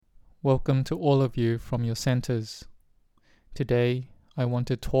Welcome to all of you from your centers. Today, I want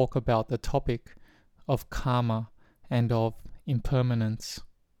to talk about the topic of karma and of impermanence.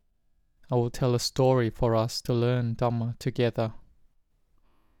 I will tell a story for us to learn Dhamma together.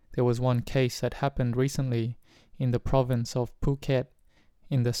 There was one case that happened recently in the province of Phuket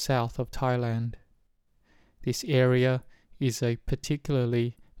in the south of Thailand. This area is a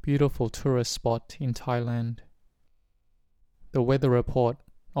particularly beautiful tourist spot in Thailand. The weather report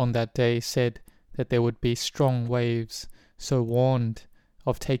on that day said that there would be strong waves, so warned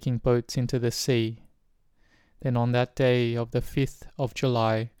of taking boats into the sea. Then on that day of the 5th of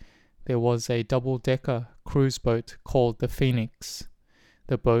July, there was a double-decker cruise boat called the Phoenix.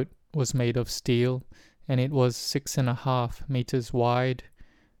 The boat was made of steel and it was 6.5 meters wide,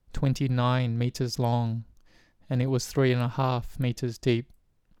 29 meters long, and it was 3.5 meters deep.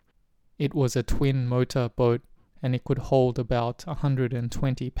 It was a twin-motor boat and it could hold about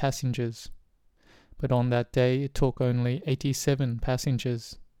 120 passengers. But on that day it took only 87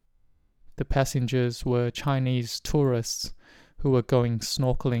 passengers. The passengers were Chinese tourists who were going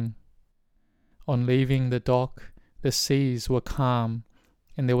snorkeling. On leaving the dock, the seas were calm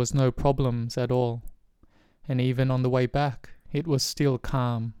and there was no problems at all. And even on the way back, it was still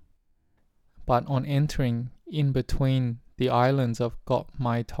calm. But on entering in between the islands of Got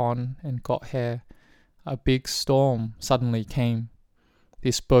Mai Ton and Got Hair, a big storm suddenly came.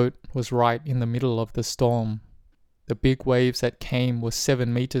 This boat was right in the middle of the storm. The big waves that came were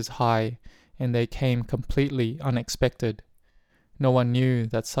 7 meters high, and they came completely unexpected. No one knew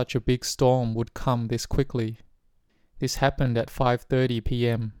that such a big storm would come this quickly. This happened at 5:30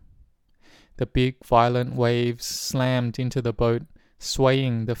 p.m. The big violent waves slammed into the boat,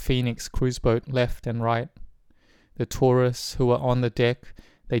 swaying the Phoenix cruise boat left and right. The tourists who were on the deck,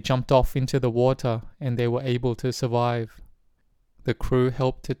 they jumped off into the water and they were able to survive. The crew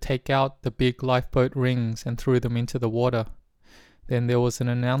helped to take out the big lifeboat rings and threw them into the water. Then there was an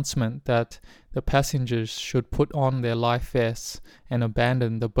announcement that the passengers should put on their life vests and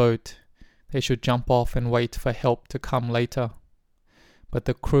abandon the boat. They should jump off and wait for help to come later. But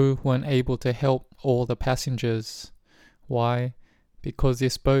the crew weren't able to help all the passengers. Why? Because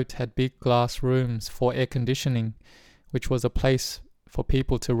this boat had big glass rooms for air conditioning, which was a place for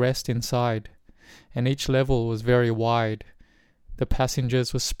people to rest inside, and each level was very wide. The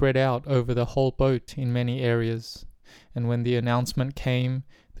passengers were spread out over the whole boat in many areas, and when the announcement came,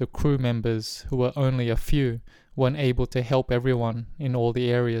 the crew members, who were only a few, weren't able to help everyone in all the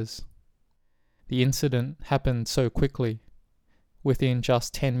areas. The incident happened so quickly. Within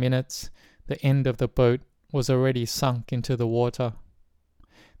just 10 minutes, the end of the boat was already sunk into the water.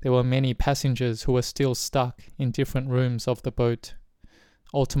 There were many passengers who were still stuck in different rooms of the boat.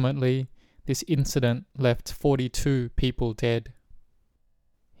 Ultimately, this incident left 42 people dead.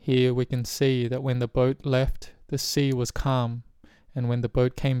 Here we can see that when the boat left, the sea was calm, and when the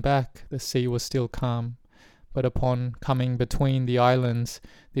boat came back, the sea was still calm. But upon coming between the islands,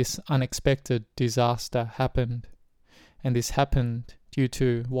 this unexpected disaster happened. And this happened due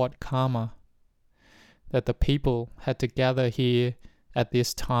to what karma? That the people had to gather here at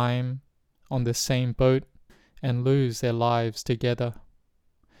this time on the same boat and lose their lives together.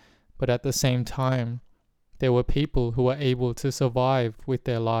 But at the same time, there were people who were able to survive with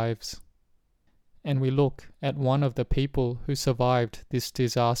their lives. And we look at one of the people who survived this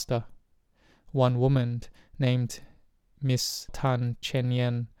disaster. One woman named Miss Tan Chen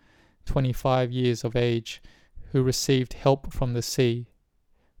Yen, 25 years of age, who received help from the sea.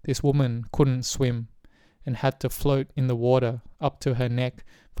 This woman couldn't swim and had to float in the water up to her neck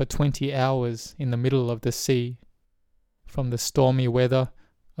for 20 hours in the middle of the sea. From the stormy weather,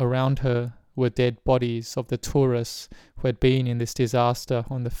 around her were dead bodies of the tourists who had been in this disaster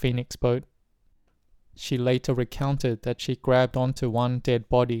on the Phoenix boat. She later recounted that she grabbed onto one dead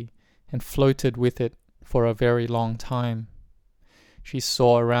body and floated with it for a very long time. She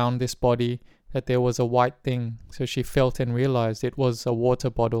saw around this body that there was a white thing, so she felt and realized it was a water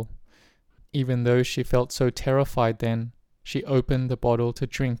bottle. Even though she felt so terrified then, she opened the bottle to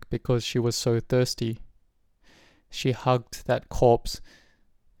drink because she was so thirsty. She hugged that corpse,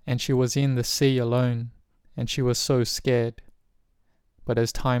 and she was in the sea alone, and she was so scared. But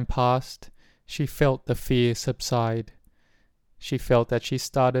as time passed, she felt the fear subside. She felt that she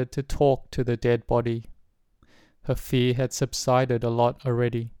started to talk to the dead body. Her fear had subsided a lot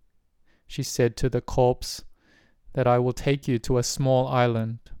already. She said to the corpse that I will take you to a small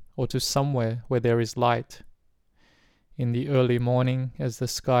island or to somewhere where there is light. In the early morning, as the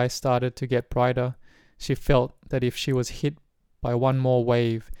sky started to get brighter, she felt that if she was hit by one more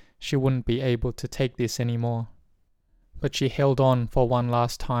wave, she wouldn't be able to take this anymore. But she held on for one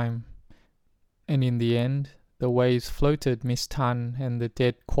last time. And in the end, the waves floated Miss Tan and the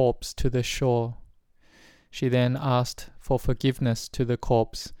dead corpse to the shore. She then asked for forgiveness to the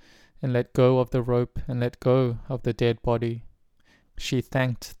corpse and let go of the rope and let go of the dead body. She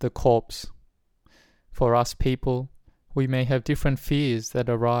thanked the corpse. For us people, we may have different fears that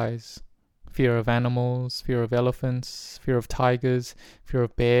arise. Fear of animals, fear of elephants, fear of tigers, fear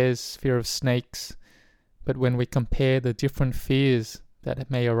of bears, fear of snakes. But when we compare the different fears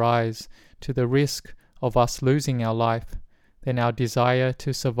that may arise to the risk of us losing our life, then our desire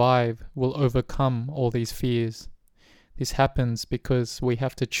to survive will overcome all these fears. This happens because we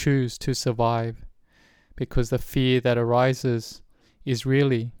have to choose to survive, because the fear that arises is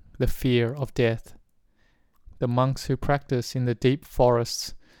really the fear of death. The monks who practice in the deep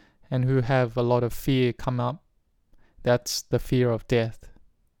forests and who have a lot of fear come up, that's the fear of death.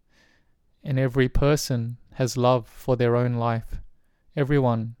 And every person has love for their own life.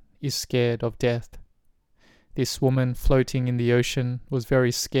 Everyone is scared of death. This woman floating in the ocean was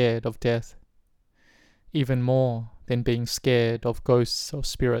very scared of death, even more than being scared of ghosts or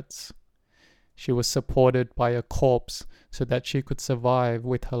spirits. She was supported by a corpse so that she could survive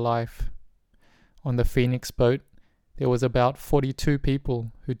with her life. On the Phoenix boat, there was about 42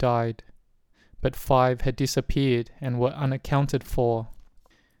 people who died, but 5 had disappeared and were unaccounted for.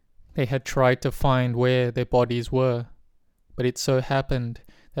 They had tried to find where their bodies were, but it so happened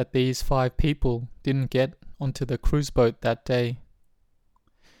that these 5 people didn't get onto the cruise boat that day.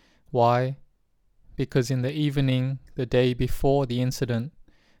 Why? Because in the evening, the day before the incident,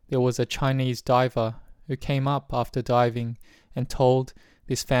 there was a Chinese diver who came up after diving and told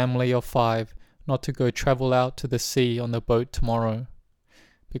this family of 5 not to go travel out to the sea on the boat tomorrow,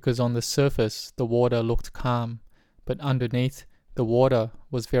 because on the surface the water looked calm, but underneath the water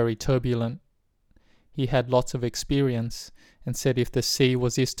was very turbulent. He had lots of experience and said if the sea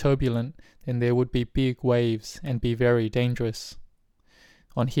was this turbulent, then there would be big waves and be very dangerous.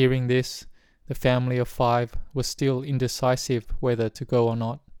 On hearing this, the family of 5 was still indecisive whether to go or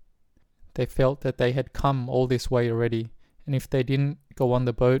not. They felt that they had come all this way already, and if they didn't go on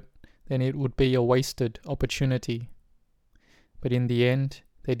the boat, then it would be a wasted opportunity. But in the end,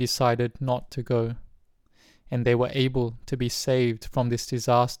 they decided not to go, and they were able to be saved from this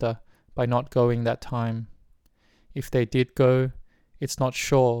disaster by not going that time. If they did go, it's not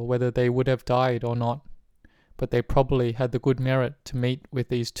sure whether they would have died or not, but they probably had the good merit to meet with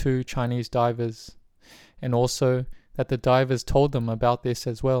these 2 Chinese divers, and also that the divers told them about this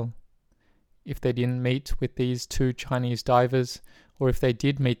as well. If they didn't meet with these 2 Chinese divers, or if they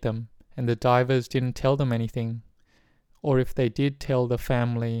did meet them and the divers didn't tell them anything, or if they did tell the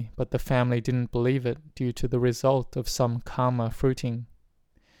family but the family didn't believe it due to the result of some karma fruiting,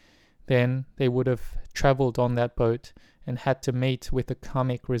 then they would have travelled on that boat and had to meet with the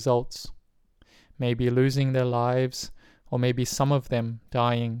karmic results, maybe losing their lives, or maybe some of them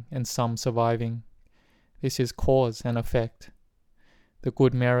dying and some surviving. This is cause and effect. The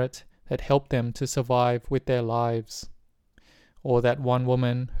good merit that helped them to survive with their lives. Or that one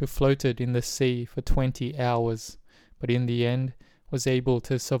woman who floated in the sea for 20 hours, but in the end was able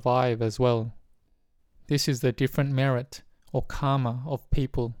to survive as well. This is the different merit or karma of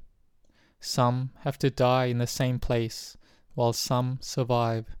people. Some have to die in the same place, while some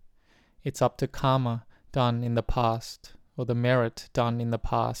survive. It's up to karma done in the past, or the merit done in the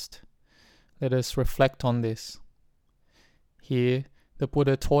past. Let us reflect on this. Here, the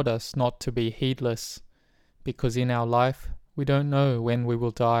Buddha taught us not to be heedless, because in our life we don't know when we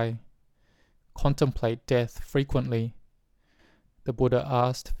will die. Contemplate death frequently. The Buddha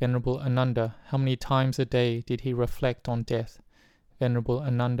asked Venerable Ananda how many times a day did he reflect on death. Venerable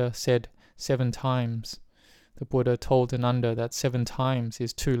Ananda said 7 times. The Buddha told Ananda that 7 times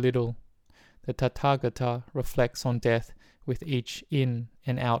is too little. The Tathagata reflects on death with each in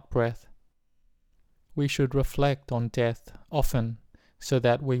and out breath. We should reflect on death often, so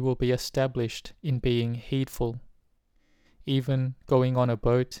that we will be established in being heedful. Even going on a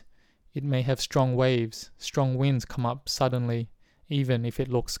boat, it may have strong waves, strong winds come up suddenly, even if it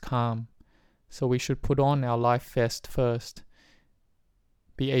looks calm. So we should put on our life vest first.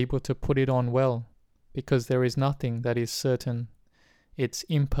 Be able to put it on well, because there is nothing that is certain. It's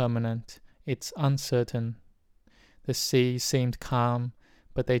impermanent, it's uncertain. The sea seemed calm,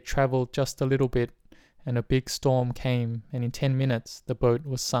 but they travelled just a little bit, and a big storm came, and in 10 minutes the boat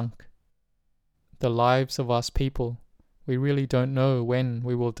was sunk. The lives of us people, we really don't know when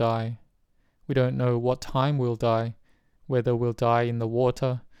we will die. We don't know what time we'll die, whether we'll die in the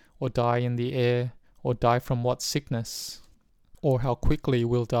water, or die in the air, or die from what sickness, or how quickly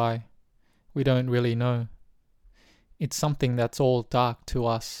we'll die. We don't really know. It's something that's all dark to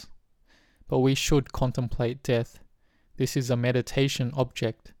us. but we should contemplate death. This is a meditation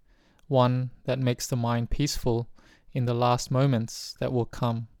object, one that makes the mind peaceful in the last moments that will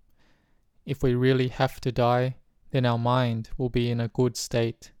come. If we really have to die, then our mind will be in a good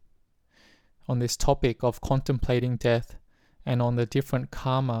state. On this topic of contemplating death and on the different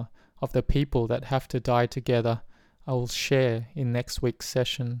karma of the people that have to die together, I will share in next week's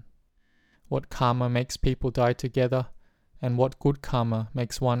session. What karma makes people die together, and what good karma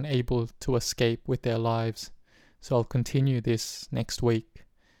makes one able to escape with their lives. So I'll continue this next week.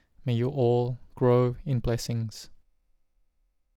 May you all grow in blessings.